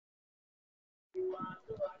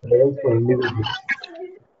levels for individuals.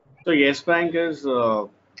 So Yes Bank is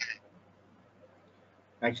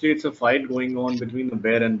actually it's a fight going on between the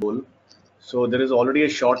bear and bull. So there is already a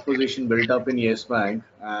short position built up in Yes Bank,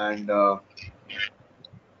 and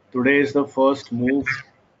today is the first move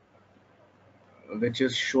which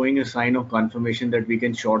is showing a sign of confirmation that we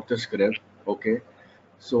can short the script. Okay,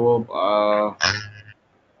 so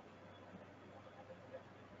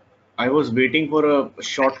I was waiting for a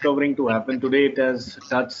short covering to happen today. It has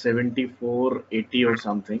touched 74.80 or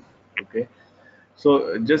something. Okay,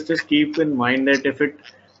 so just keep in mind that if it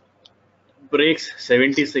breaks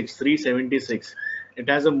 76, 376, it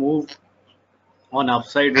has a move on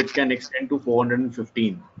upside which can extend to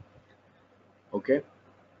 415. Okay,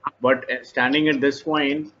 but standing at this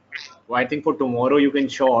point, I think for tomorrow you can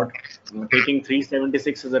short, taking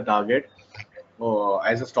 376 as a target,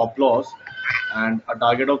 as a stop loss, and a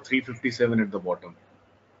target of 357 at the bottom.